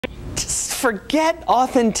forget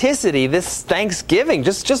authenticity this Thanksgiving.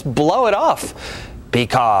 Just blow it off.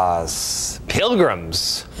 Because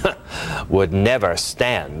pilgrims would never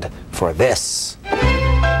stand for this.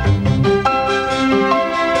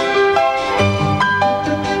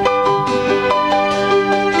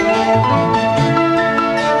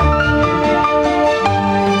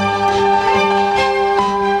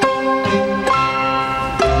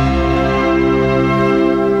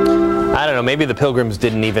 Maybe the Pilgrims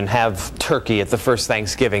didn't even have turkey at the first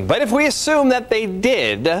Thanksgiving. But if we assume that they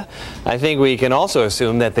did, I think we can also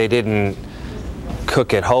assume that they didn't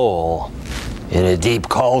cook it whole in a deep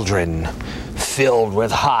cauldron filled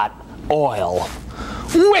with hot oil.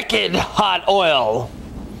 Wicked hot oil!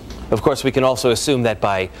 Of course, we can also assume that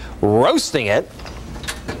by roasting it,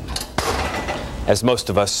 as most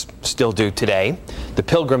of us still do today, the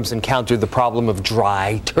Pilgrims encountered the problem of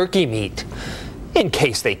dry turkey meat. In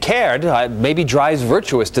case they cared, maybe dry's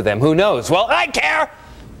virtuous to them, who knows? Well, I care!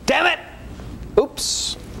 Damn it!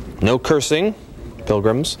 Oops. No cursing,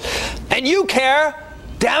 Pilgrims. And you care!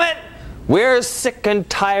 Damn it! We're sick and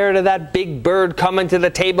tired of that big bird coming to the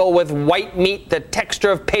table with white meat, the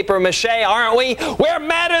texture of paper mache, aren't we? We're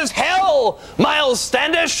mad as hell, Miles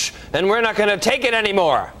Standish, and we're not going to take it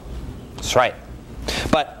anymore. That's right.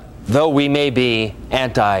 But though we may be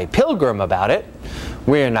anti-Pilgrim about it,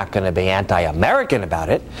 we're not going to be anti-American about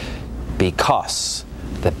it, because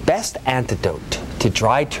the best antidote to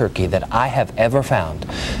dry turkey that I have ever found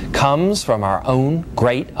comes from our own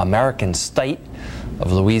great American state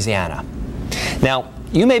of Louisiana. Now,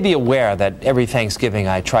 you may be aware that every Thanksgiving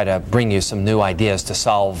I try to bring you some new ideas to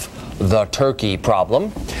solve the turkey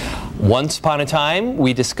problem. Once upon a time,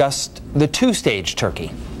 we discussed the two-stage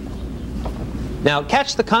turkey. Now,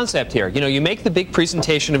 catch the concept here. You know, you make the big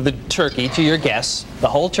presentation of the turkey to your guests, the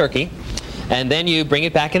whole turkey, and then you bring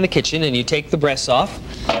it back in the kitchen and you take the breasts off,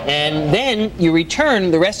 and then you return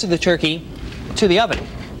the rest of the turkey to the oven.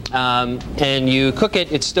 And you cook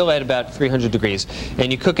it, it's still at about 300 degrees,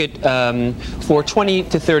 and you cook it for 20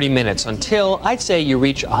 to 30 minutes until, I'd say, you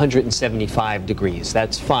reach 175 degrees.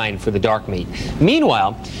 That's fine for the dark meat.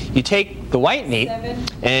 Meanwhile, you take the white meat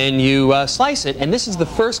and you slice it, and this is the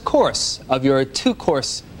first course of your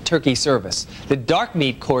two-course turkey service. The dark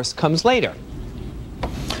meat course comes later.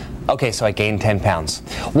 Okay, so I gained 10 pounds.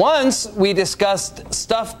 Once we discussed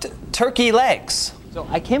stuffed turkey legs. So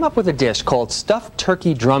I came up with a dish called stuffed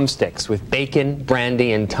turkey drumsticks with bacon,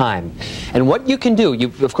 brandy, and thyme. And what you can do,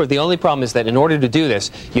 of course, the only problem is that in order to do this,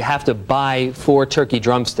 you have to buy 4 turkey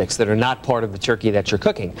drumsticks that are not part of the turkey that you're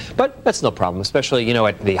cooking. But that's no problem, especially, you know,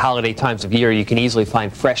 at the holiday times of year, you can easily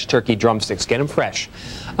find fresh turkey drumsticks. Get them fresh.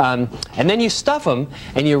 And then you stuff them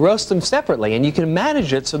and you roast them separately, and you can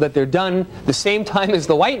manage it so that they're done the same time as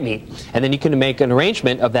the white meat. And then you can make an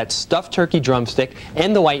arrangement of that stuffed turkey drumstick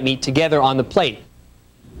and the white meat together on the plate.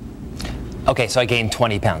 Okay, so I gained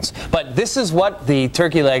 20 pounds. But this is what the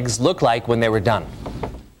turkey legs look like when they were done.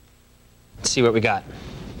 Let's see what we got.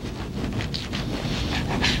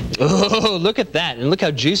 Oh, look at that. And look how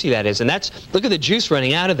juicy that is. And look at the juice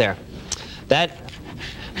running out of there. That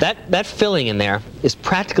filling in there is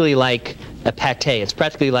practically like a pâté. It's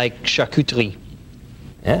practically like charcuterie.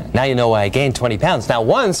 Yeah, now you know why I gained 20 pounds. Now,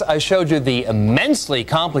 once I showed you the immensely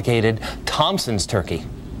complicated Thompson's turkey.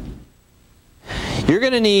 You're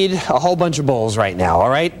going to need a whole bunch of bowls right now, all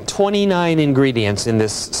right? 29 ingredients in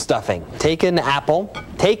this stuffing. Take an apple.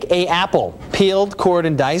 Take a apple, peeled, cored,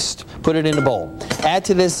 and diced. Put it in a bowl. Add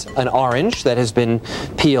to this an orange that has been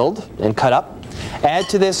peeled and cut up. Add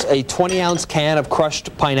to this a 20-ounce can of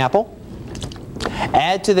crushed pineapple.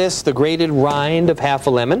 Add to this the grated rind of half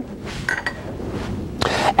a lemon.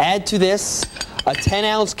 Add to this a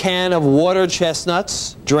 10-ounce can of water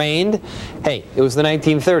chestnuts, drained. Hey, it was the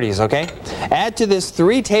 1930s, okay? Add to this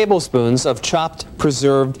 3 tablespoons of chopped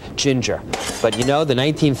preserved ginger. But you know, the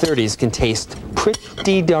 1930s can taste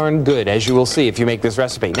pretty darn good, as you will see if you make this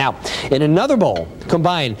recipe. Now, in another bowl,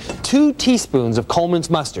 combine 2 teaspoons of Coleman's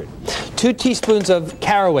mustard, 2 teaspoons of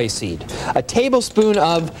caraway seed, a tablespoon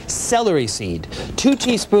of celery seed, 2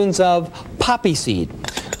 teaspoons of poppy seed,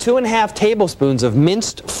 2½ tablespoons of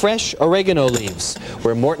minced fresh oregano leaves.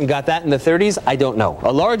 Where Morton got that in the 30s, I don't know.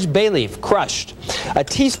 A large bay leaf, crushed. A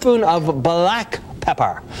teaspoon of black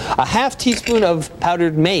pepper. A ½ teaspoon of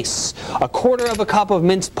powdered mace. A 1/4 cup of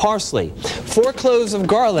minced parsley. 4 cloves of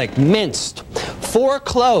garlic, minced. 4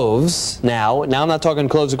 cloves, now I'm not talking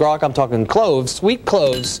cloves of garlic, I'm talking cloves, sweet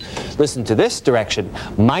cloves. Listen to this direction.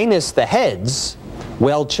 Minus the heads,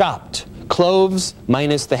 well chopped. Cloves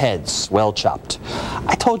minus the heads, well chopped.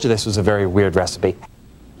 I told you this was a very weird recipe.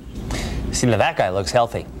 See, now that guy looks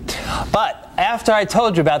healthy. But after I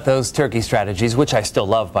told you about those turkey strategies, which I still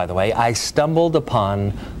love, by the way, I stumbled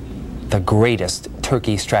upon the greatest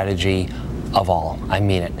turkey strategy of all. I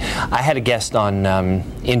mean it. I had a guest on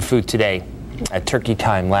In Food Today at Turkey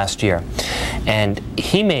Time last year, and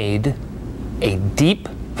he made a deep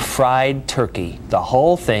fried turkey, the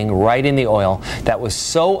whole thing right in the oil, that was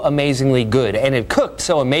so amazingly good, and it cooked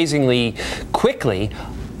so amazingly quickly.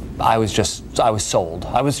 I was sold.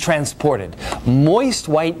 I was transported. Moist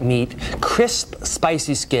white meat, crisp,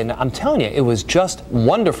 spicy skin. I'm telling you, it was just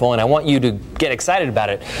wonderful, and I want you to get excited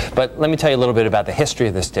about it. But let me tell you a little bit about the history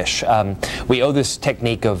of this dish. We owe this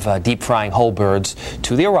technique of deep frying whole birds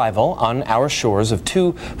to the arrival on our shores of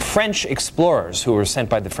two French explorers who were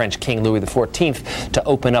sent by the French King Louis XIV to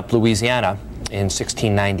open up Louisiana in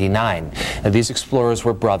 1699. These explorers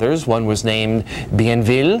were brothers. One was named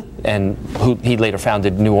Bienville, and he later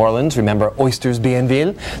founded New Orleans. Remember Oysters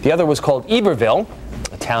Bienville? The other was called Iberville,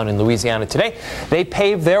 a town in Louisiana today. They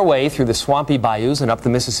paved their way through the swampy bayous and up the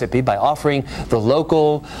Mississippi by offering the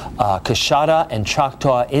local Coshada and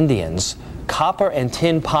Choctaw Indians copper and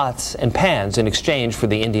tin pots and pans in exchange for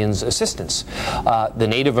the Indians' assistance. The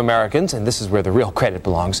Native Americans, and this is where the real credit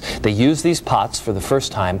belongs, they used these pots for the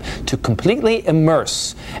first time to completely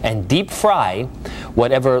immerse and deep fry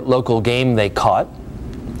whatever local game they caught,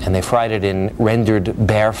 and they fried it in rendered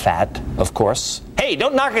bear fat, of course. Hey,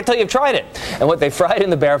 don't knock it till you've tried it. And what they fried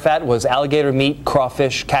in the bear fat was alligator meat,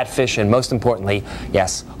 crawfish, catfish, and most importantly,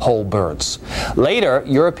 yes, whole birds. Later,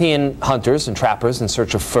 European hunters and trappers in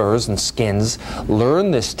search of furs and skins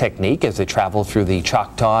learned this technique as they traveled through the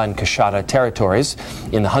Choctaw and Coshada territories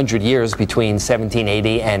in the 100 years between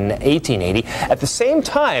 1780 and 1880. At the same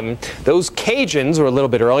time, those Cajuns were a little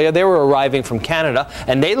bit earlier. They were arriving from Canada,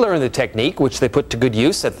 and they learned the technique, which they put to good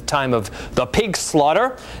use at the time of the pig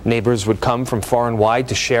slaughter. Neighbors would come from far and wide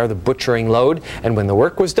to share the butchering load, and when the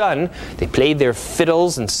work was done, they played their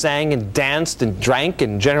fiddles and sang and danced and drank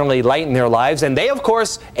and generally lightened their lives, and they of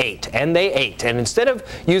course ate, and they ate. And instead of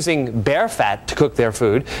using bear fat to cook their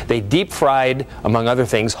food, they deep fried, among other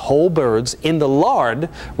things, whole birds in the lard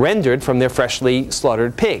rendered from their freshly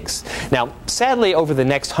slaughtered pigs. Now, sadly, over the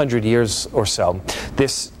next 100 years or so,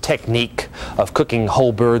 this technique of cooking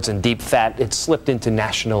whole birds in deep fat, it slipped into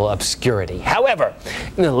national obscurity. However,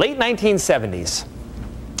 in the late 1970s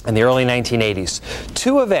and the early 1980s,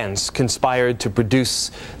 two events conspired to produce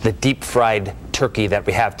the deep-fried turkey that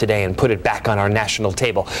we have today and put it back on our national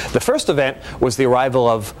table. The first event was the arrival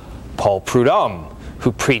of Paul Prudhomme,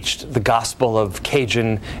 who preached the gospel of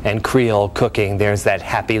Cajun and Creole cooking. There's that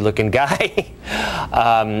happy-looking guy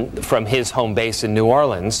from his home base in New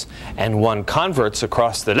Orleans, and won converts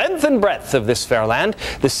across the length and breadth of this fair land.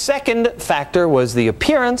 The second factor was the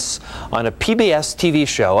appearance on a PBS TV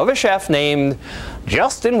show of a chef named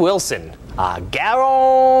Justin Wilson. I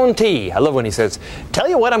guarantee. I love when he says, "Tell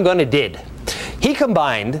you what I'm going to did." He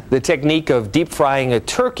combined the technique of deep frying a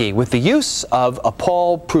turkey with the use of a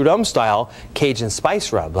Paul Prudhomme-style Cajun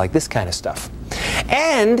spice rub, like this kind of stuff.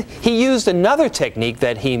 And he used another technique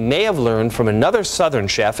that he may have learned from another Southern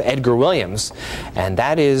chef, Edgar Williams, and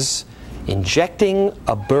that is injecting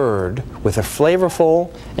a bird with a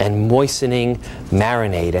flavorful and moistening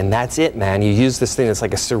marinade. And that's it, man. You use this thing that's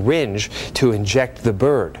like a syringe to inject the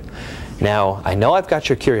bird. Now, I know I've got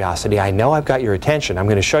your curiosity, I know I've got your attention. I'm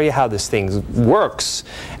going to show you how this thing works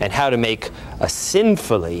and how to make a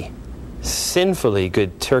sinfully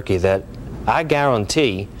good turkey that I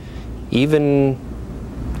guarantee even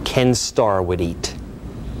Ken Starr would eat.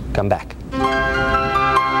 Come back.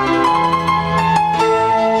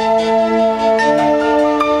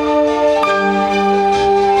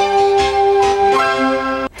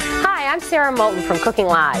 Sarah Moulton from Cooking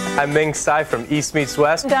Live. I'm Ming Tsai from East Meets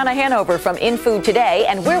West. Donna Hanover from In Food Today,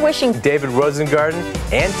 and we're wishing David Rosengarten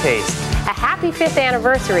and Taste a happy 5th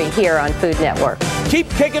anniversary here on Food Network. Keep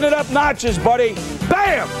kicking it up notches, buddy.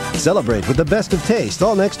 Bam! Celebrate with the best of Taste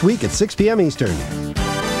all next week at 6 p.m. Eastern.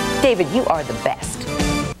 David, you are the best.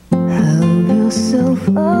 Have yourself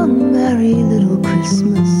a merry little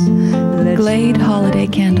Christmas. Glade Holiday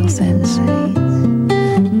Candle Scents.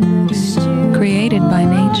 Created by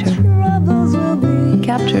nature.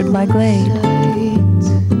 Captured by Glade.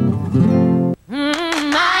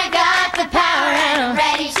 I got the power and I'm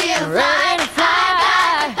ready to fly. I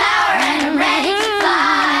got the power and I'm ready to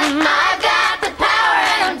fly. I've got the power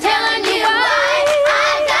and I'm telling you why.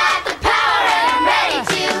 I got the power and I'm ready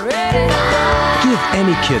to fly. Give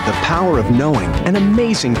any kid the power of knowing, and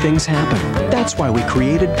amazing things happen. That's why we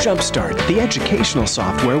created Jumpstart, the educational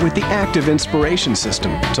software with the active inspiration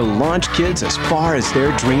system to launch kids as far as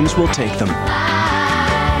their dreams will take them.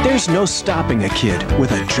 There's no stopping a kid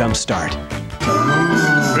with a Jumpstart.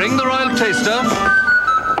 Bring Bring the royal taster.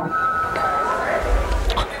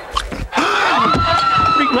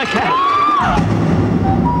 Bring my cat.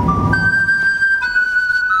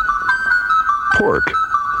 Pork,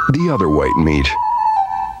 the other white meat.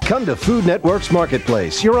 Come to Food Network's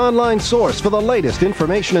Marketplace, your online source for the latest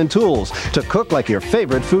information and tools to cook like your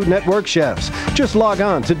favorite Food Network chefs. Just log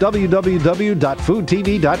on to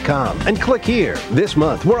www.foodtv.com and click here. This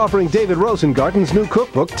month, we're offering David Rosengarten's new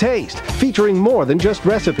cookbook, Taste, featuring more than just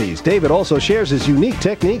recipes. David also shares his unique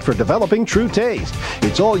technique for developing true taste.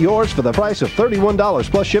 It's all yours for the price of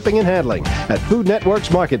 $31 plus shipping and handling at Food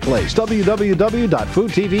Network's Marketplace,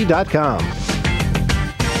 www.foodtv.com.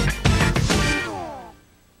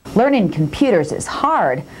 Learning computers is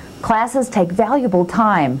hard. Classes take valuable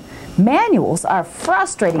time. Manuals are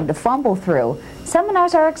frustrating to fumble through.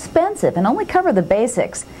 Seminars are expensive and only cover the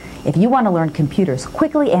basics. If you want to learn computers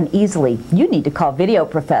quickly and easily, you need to call Video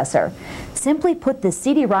Professor. Simply put the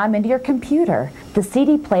CD-ROM into your computer. The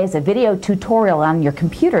CD plays a video tutorial on your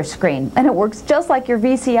computer screen, and it works just like your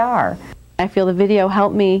VCR. I feel the video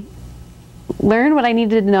helped me learn what I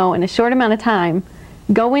needed to know in a short amount of time,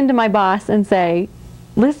 go into my boss and say,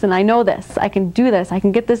 listen, I know this, I can do this, I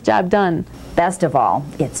can get this job done. Best of all,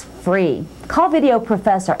 it's free. Call Video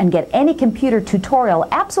Professor and get any computer tutorial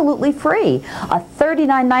absolutely free, a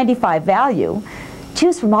 $39.95 value.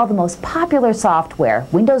 Choose from all the most popular software,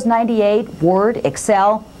 Windows 98, Word,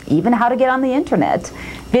 Excel, even how to get on the internet.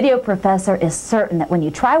 Video Professor is certain that when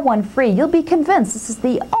you try one free, you'll be convinced this is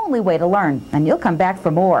the only way to learn, and you'll come back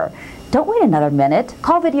for more. Don't wait another minute.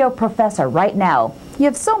 Call Video Professor right now. You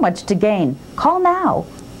have so much to gain. Call now.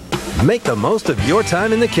 Make the most of your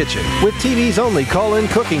time in the kitchen with TV's only call-in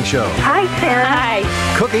cooking show. Hi, Sarah. Hi.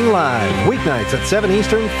 Cooking Live, weeknights at 7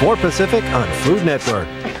 Eastern, 4 Pacific on Food Network.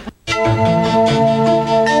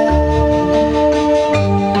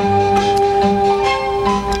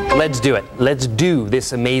 Let's do it. Let's do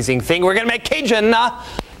this amazing thing. We're going to make Cajun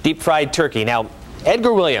deep-fried turkey. Now,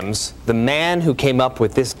 Edgar Williams, the man who came up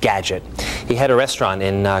with this gadget, he had a restaurant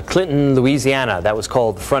in Clinton, Louisiana that was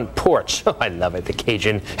called The Front Porch. Oh, I love it, the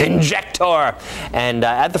Cajun Injector. And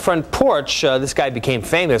at the Front Porch, this guy became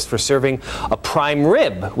famous for serving a prime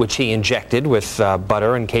rib, which he injected with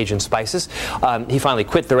butter and Cajun spices. He finally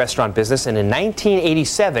quit the restaurant business, and in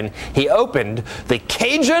 1987, he opened the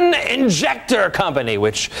Cajun Injector Company,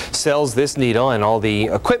 which sells this needle and all the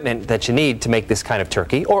equipment that you need to make this kind of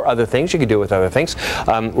turkey, or other things. You can do it with other things.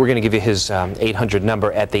 We're going to give you his 800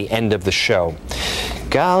 number at the end of the show.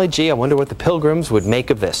 Golly gee, I wonder what the Pilgrims would make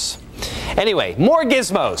of this. Anyway, more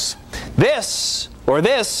gizmos. This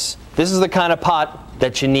is the kind of pot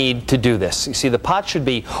that you need to do this. You see, the pot should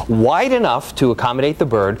be wide enough to accommodate the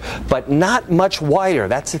bird, but not much wider.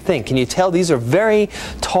 That's the thing. Can you tell these are very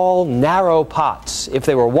tall, narrow pots? If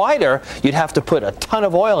they were wider, you'd have to put a ton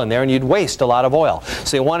of oil in there and you'd waste a lot of oil.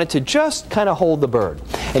 So you want it to just kind of hold the bird.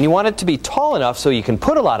 And you want it to be tall enough so you can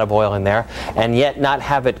put a lot of oil in there and yet not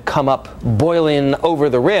have it come up boiling over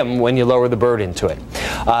the rim when you lower the bird into it.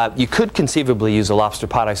 You could conceivably use a lobster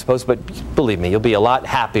pot, I suppose, but believe me, you'll be a lot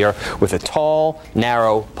happier with a tall,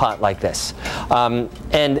 narrow pot like this.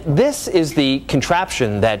 And this is the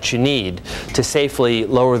contraption that you need to safely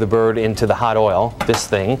lower the bird into the hot oil, this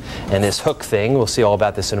thing, and this hook thing, we'll see all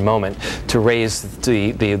about this in a moment, to raise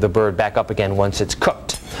the bird back up again once it's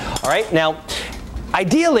cooked. All right, now,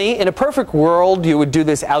 ideally, in a perfect world, you would do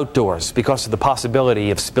this outdoors because of the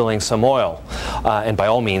possibility of spilling some oil. And by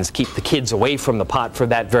all means, keep the kids away from the pot for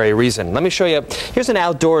that very reason. Let me show you. Here's an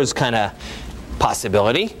outdoors kind of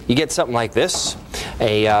possibility. You get something like this,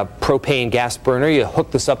 a propane gas burner. You hook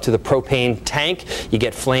this up to the propane tank. You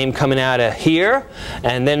get flame coming out of here.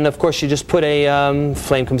 And then, of course, you just put a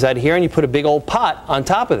flame comes out of here, and you put a big old pot on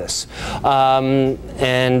top of this.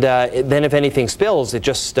 Then if anything spills, it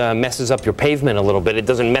just messes up your pavement a little bit. It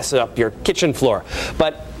doesn't mess up your kitchen floor.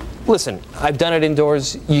 But listen, I've done it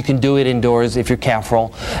indoors. You can do it indoors if you're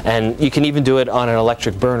careful. And you can even do it on an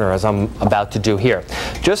electric burner, as I'm about to do here.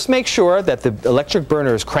 Just make sure that the electric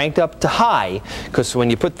burner is cranked up to high, because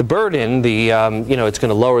when you put the bird in, it's going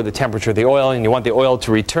to lower the temperature of the oil, and you want the oil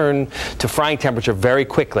to return to frying temperature very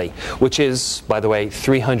quickly, which is, by the way,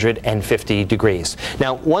 350 degrees.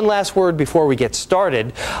 Now, one last word before we get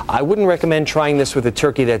started. I wouldn't recommend trying this with a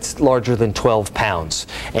turkey that's larger than 12 pounds.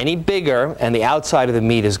 Any bigger, and the outside of the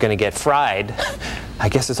meat is going to get fried. I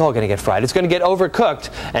guess it's all going to get fried. It's going to get overcooked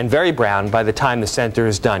and very brown by the time the center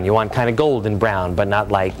is done. You want kind of golden brown, but not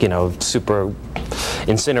like, super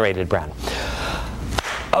incinerated brown.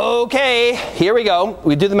 Okay, here we go.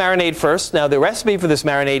 We do the marinade first. Now, the recipe for this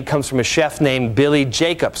marinade comes from a chef named Billy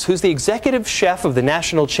Jacobs, who's the executive chef of the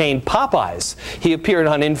national chain Popeyes. He appeared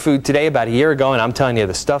on In Food Today about a year ago, and I'm telling you,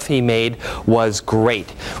 the stuff he made was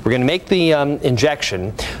great. We're going to make the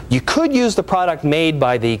injection. You could use the product made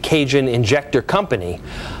by the Cajun Injector Company,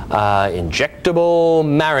 Injectable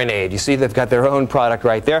Marinade. You see, they've got their own product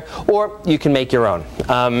right there, or you can make your own.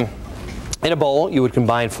 In a bowl, you would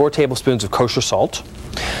combine 4 tablespoons of kosher salt.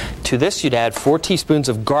 To this, you'd add 4 teaspoons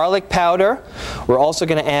of garlic powder. We're also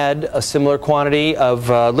going to add a similar quantity of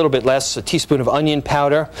a little bit less, a teaspoon of onion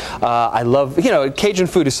powder. I love, you know, Cajun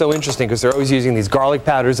food is so interesting because they're always using these garlic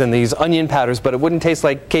powders and these onion powders, but it wouldn't taste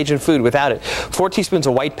like Cajun food without it. 4 teaspoons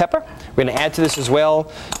of white pepper. We're going to add to this as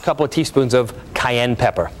well a couple of teaspoons of cayenne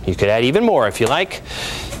pepper. You could add even more if you like.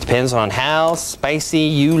 Depends on how spicy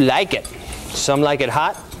you like it. Some like it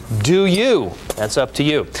hot. Do you? That's up to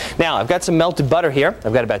you. Now, I've got some melted butter here.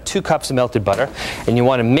 I've got about 2 cups of melted butter, and you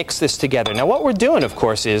want to mix this together. Now, what we're doing, of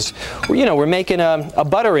course, is, you know, we're making a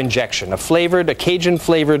butter injection, a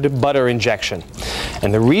Cajun-flavored butter injection.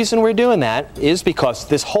 And the reason we're doing that is because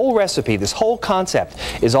this whole recipe, this whole concept,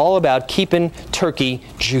 is all about keeping turkey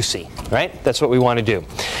juicy, right? That's what we want to do.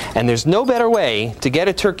 And there's no better way to get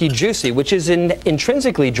a turkey juicy, which is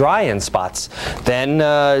intrinsically dry in spots, than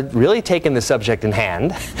really taking the subject in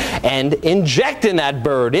hand and injecting that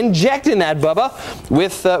bird, injecting that bubba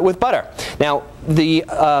with butter. Now,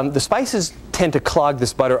 the spices tend to clog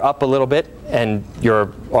this butter up a little bit, and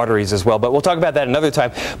your arteries as well, but we'll talk about that another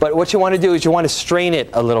time. But what you want to do is you want to strain it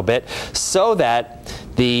a little bit so that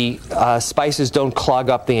the spices don't clog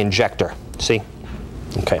up the injector. See?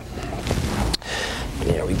 Okay.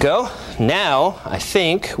 There we go. Now, I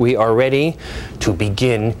think we are ready to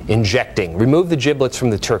begin injecting. Remove the giblets from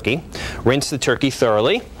the turkey. Rinse the turkey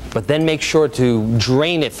thoroughly, but then make sure to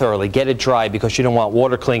drain it thoroughly. Get it dry because you don't want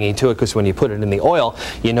water clinging to it, because when you put it in the oil,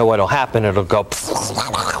 you know what'll happen. It'll go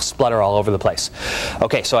splutter all over the place.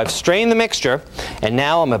 Okay, so I've strained the mixture, and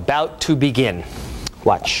now I'm about to begin.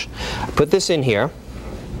 Watch. I put this in here.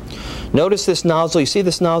 Notice this nozzle. You see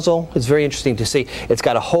this nozzle? It's very interesting to see. It's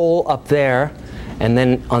got a hole up there, and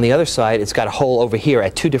then on the other side, it's got a hole over here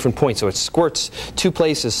at 2 different points. So it squirts 2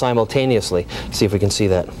 places simultaneously. See if we can see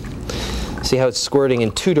that. See how it's squirting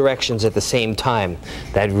in 2 directions at the same time.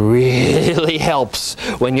 That really helps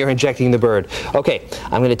when you're injecting the bird. Okay,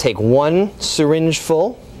 I'm going to take 1 syringe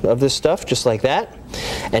full of this stuff, just like that.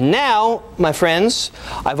 And now, my friends,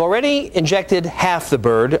 I've already injected half the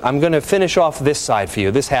bird. I'm going to finish off this side for you,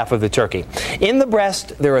 this half of the turkey. In the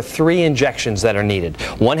breast, there are 3 injections that are needed.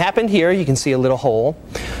 1 happened here. You can see a little hole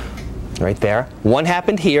right there. 1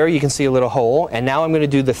 happened here. You can see a little hole. And now I'm going to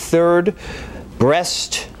do the 3rd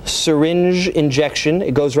breast syringe injection.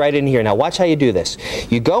 It goes right in here. Now, watch how you do this.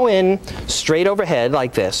 You go in straight overhead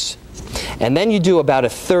like this, and then you do about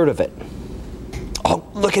 1/3 of it. Oh,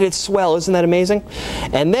 look at it swell. Isn't that amazing?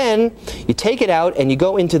 And then you take it out and you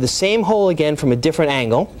go into the same hole again from a different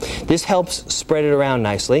angle. This helps spread it around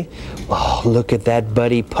nicely. Oh, look at that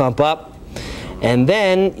buddy pump up. And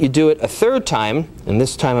then you do it a 3rd time, and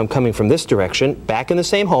this time I'm coming from this direction, back in the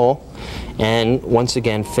same hole, and once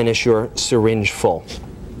again finish your syringe full.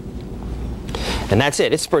 And that's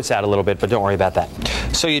it. It spurts out a little bit, but don't worry about that.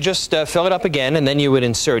 So you just fill it up again, and then you would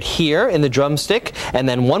insert here in the drumstick, and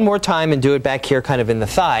then 1 more time and do it back here kind of in the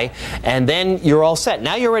thigh, and then you're all set.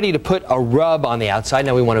 Now you're ready to put a rub on the outside.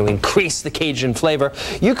 Now we want to increase the Cajun flavor.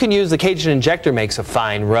 You can use the Cajun Injector, makes a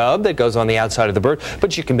fine rub that goes on the outside of the bird,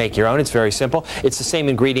 but you can make your own. It's very simple. It's the same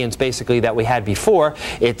ingredients basically that we had before.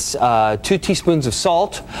 It's 2 teaspoons of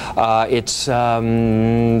salt. It's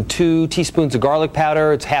 2 teaspoons of garlic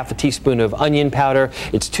powder. It's half a teaspoon of onion powder.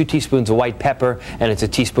 It's 2 teaspoons of white pepper, and it's a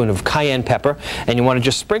teaspoon of cayenne pepper. And you want to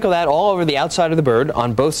just sprinkle that all over the outside of the bird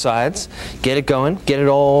on both sides. Get it going. Get it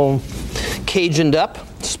all Cajuned up.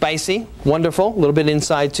 Spicy. Wonderful. A little bit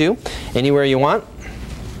inside too. Anywhere you want.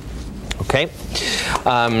 Okay.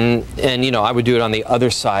 And you know, I would do it on the other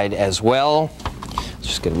side as well. Let's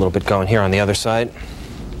just get a little bit going here on the other side.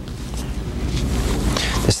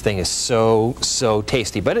 This thing is so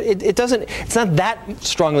tasty, but it's not that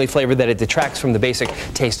strongly flavored that it detracts from the basic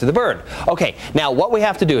taste of the bird. Okay, now what we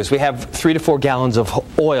have to do is we have 3 to 4 gallons of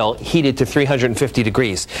oil heated to 350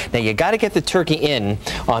 degrees. Now you got to get the turkey in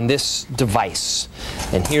on this device.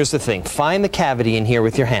 And here's the thing. Find the cavity in here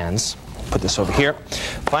with your hands. Put this over here.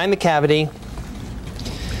 Find the cavity.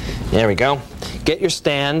 There we go. Get your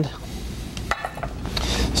stand.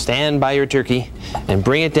 Stand by your turkey and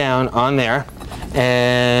bring it down on there.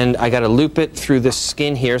 and I got to loop it through the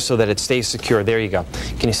skin here so that it stays secure. There you go.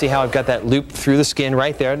 Can you see how I've got that loop through the skin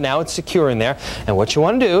right there? Now it's secure in there. And what you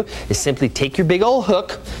want to do is simply take your big old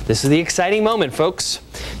hook. This is the exciting moment, folks.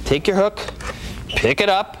 Take your hook. Pick it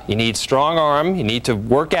up. You need strong arm. You need to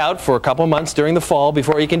work out for a couple months during the fall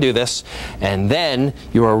before you can do this. And then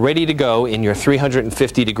you are ready to go in your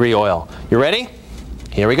 350-degree oil. You ready?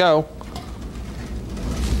 Here we go.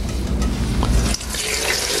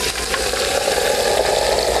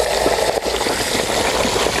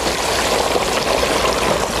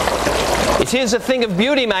 It is a thing of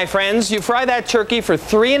beauty, my friends. You fry that turkey for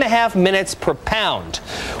 3.5 minutes per pound,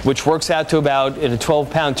 which works out to about, in a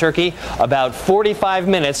 12-pound turkey, about 45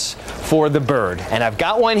 minutes for the bird. And I've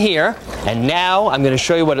got one here, and now I'm going to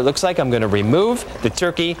show you what it looks like. I'm going to remove the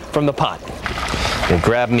turkey from the pot. I'm going to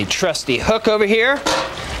grab me trusty hook over here.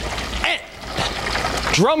 And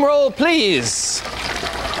drum roll, please.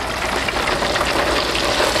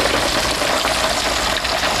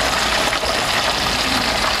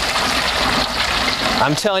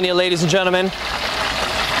 I'm telling you, ladies and gentlemen,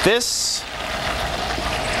 this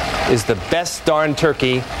is the best darn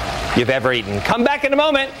turkey you've ever eaten. Come back in a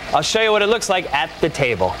moment. I'll show you what it looks like at the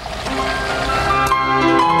table.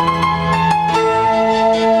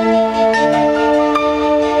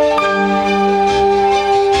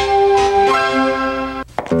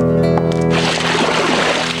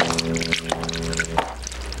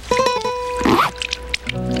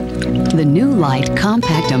 The new light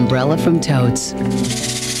compact umbrella from Totes.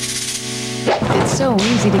 It's so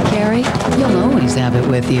easy to carry, you'll always have it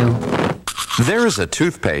with you. There is a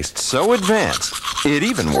toothpaste so advanced, it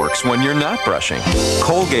even works when you're not brushing.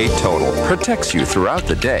 Colgate Total protects you throughout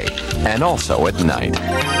the day and also at night.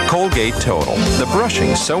 Colgate Total, the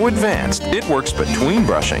brushing so advanced, it works between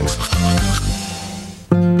brushings.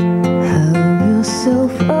 Have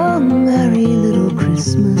yourself a merry little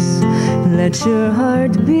Christmas. Let your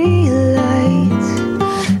heart be light.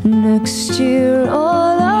 Next year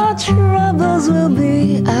all our troubles will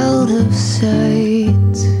be out of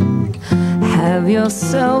sight. Have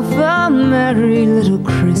yourself a merry little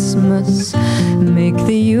Christmas. Make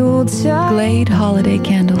the Yuletide Glade holiday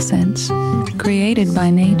candle scents, created by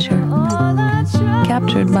nature,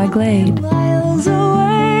 captured by Glade. miles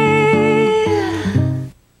away.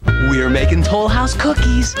 We're making Toll House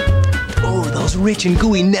cookies. Oh, those rich and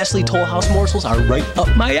gooey Nestle Toll House morsels are right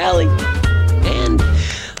up my alley. And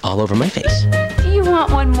all over my face. Do you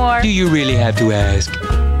want one more? Do you really have to ask?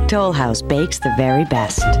 Toll House bakes the very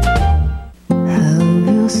best. Have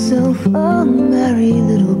yourself a merry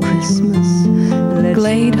little Christmas. Let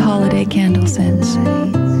Glade holiday candle scents,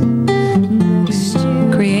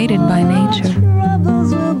 created by nature,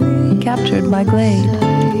 captured by Glade.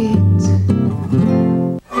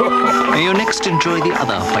 May you next enjoy the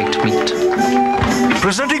other white meat.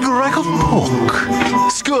 Presenting rack of pork,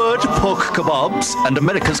 skewered pork kebabs, and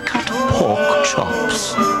America's cut pork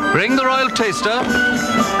chops. Bring the royal taster.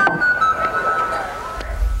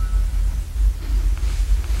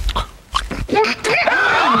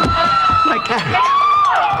 My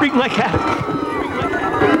cat. Bring my cat.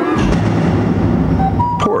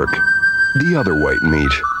 Pork, the other white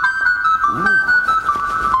meat.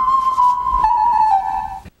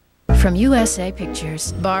 From USA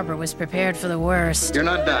Pictures, Barbara was prepared for the worst. You're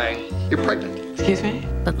not dying. You're pregnant. Excuse me?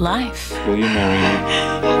 But life Will you marry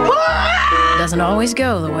me? doesn't always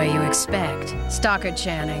go the way you expect. Stockard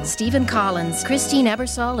Channing, Stephen Collins, Christine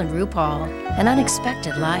Ebersol, and RuPaul. An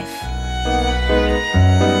unexpected life.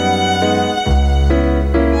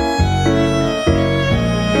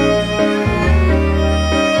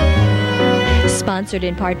 Sponsored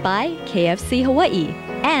in part by KFC Hawaii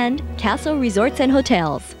and Castle Resorts and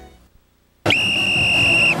Hotels.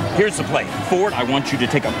 Here's the play. Ford, I want you to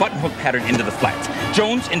take a button hook pattern into the flats.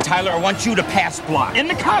 Jones and Tyler, I want you to pass block. In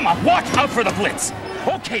the comma, watch out for the blitz.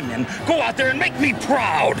 Okay, men, go out there and make me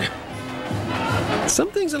proud.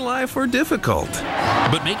 Some things in life are difficult,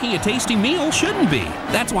 but making a tasty meal shouldn't be.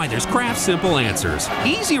 That's why there's Kraft Simple Answers.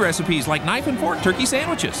 Easy recipes like knife and fork turkey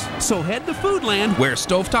sandwiches. So head to Foodland, where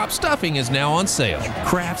stovetop stuffing is now on sale.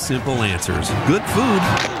 Kraft Simple Answers. Good food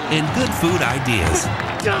and good food ideas.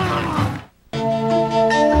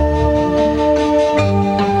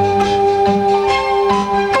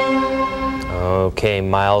 Okay,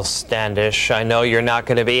 Miles Standish, I know you're not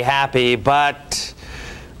going to be happy, but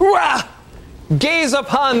rah, gaze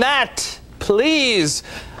upon that, please.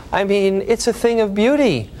 I mean, it's a thing of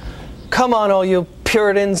beauty. Come on, all you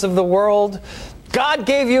Puritans of the world. God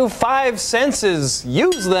gave you 5 senses.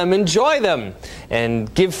 Use them, enjoy them,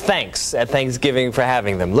 and give thanks at Thanksgiving for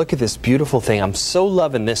having them. Look at this beautiful thing. I'm so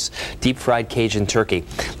loving this deep-fried Cajun turkey.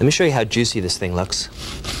 Let me show you how juicy this thing looks.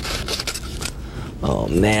 Oh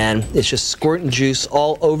man, it's just squirting juice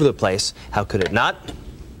all over the place. How could it not?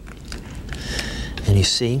 And you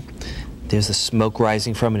see, there's the smoke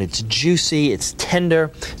rising from it. It's juicy, it's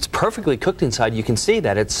tender, it's perfectly cooked inside. You can see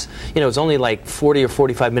that it's, it's only like 40 or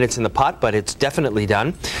 45 minutes in the pot, but it's definitely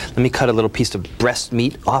done. Let me cut a little piece of breast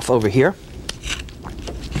meat off over here.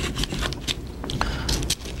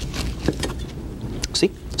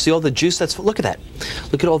 See all the juice that's, look at that.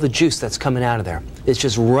 Look at all the juice that's coming out of there. It's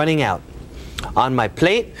just running out. On my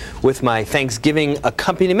plate with my Thanksgiving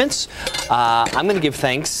accompaniments. I'm going to give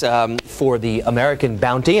thanks for the American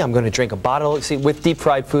Bounty. I'm going to drink a bottle. See, with deep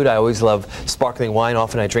fried food, I always love sparkling wine.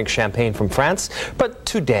 Often I drink champagne from France. But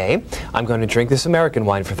today, I'm going to drink this American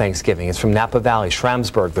wine for Thanksgiving. It's from Napa Valley,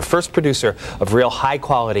 Schramsberg, the first producer of real high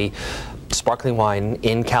quality sparkling wine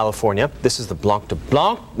in California. This is the Blanc de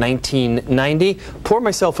Blanc, 1990. Pour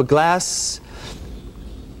myself a glass.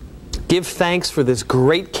 Give thanks for this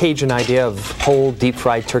great Cajun idea of whole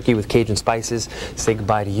deep-fried turkey with Cajun spices. Say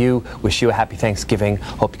goodbye to you. Wish you a happy Thanksgiving.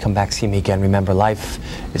 Hope you come back, see me again. Remember, life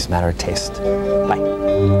is a matter of taste. Bye.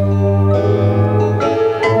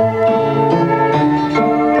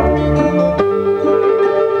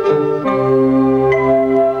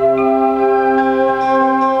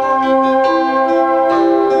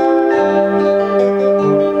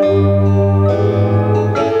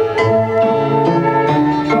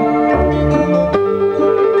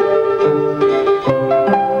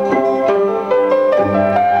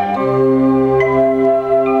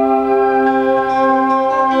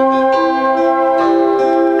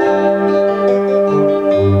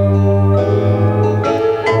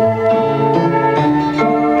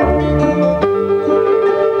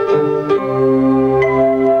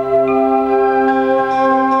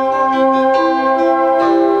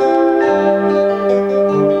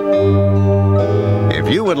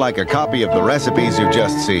 Like a copy of the recipes you've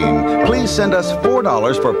just seen, please send us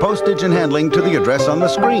 $4 for postage and handling to the address on the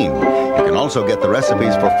screen. You can also get the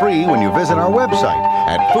recipes for free when you visit our website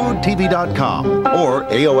at foodtv.com or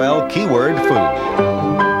AOL keyword food.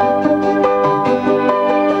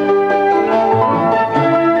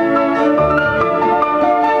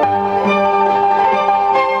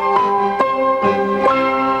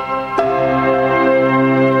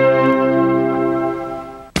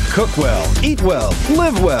 Cook well, eat well,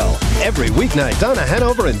 live well. Every weeknight, Donna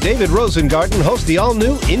Hanover and David Rosengarten host the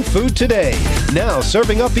all-new In Food Today. Now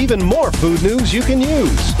serving up even more food news you can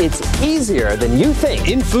use. It's easier than you think.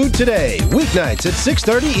 In Food Today, weeknights at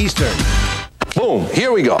 6:30 Eastern. Boom,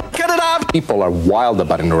 here we go. Cut it out. People are wild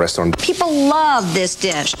about it in the restaurant. People love this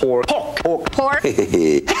dish. Pork.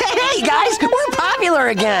 Hey, guys, we're popular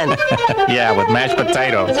again. Yeah, with mashed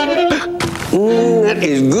potatoes. That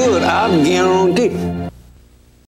is good, I guarantee.